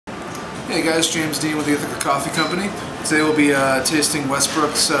Hey guys, James Dean with the Ithaca Coffee Company. Today we'll be tasting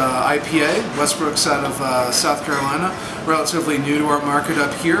Westbrook's IPA. Westbrook's out of South Carolina, relatively new to our market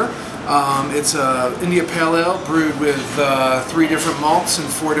up here. It's an India Pale Ale brewed with 3 different malts and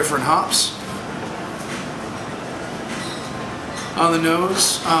 4 different hops. On the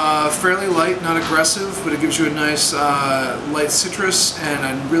nose, fairly light, not aggressive, but it gives you a nice light citrus and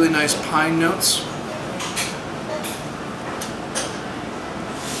a really nice pine notes.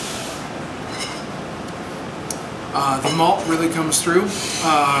 The malt really comes through.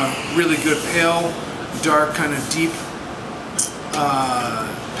 Really good pale, dark, kind of deep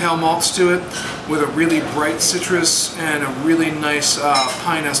pale malts to it, with a really bright citrus and a really nice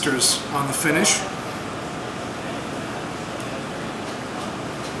pine esters on the finish.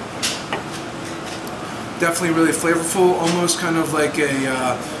 Definitely really flavorful, almost kind of like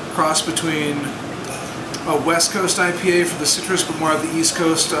a cross between a West Coast IPA for the citrus, but more of the East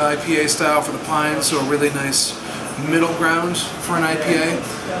Coast IPA style for the pine, so a really nice middle ground for an IPA.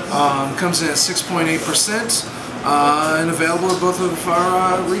 Comes in at 6.8% and available at both of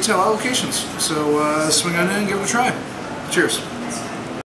our retail allocations. So swing on in and give it a try. Cheers.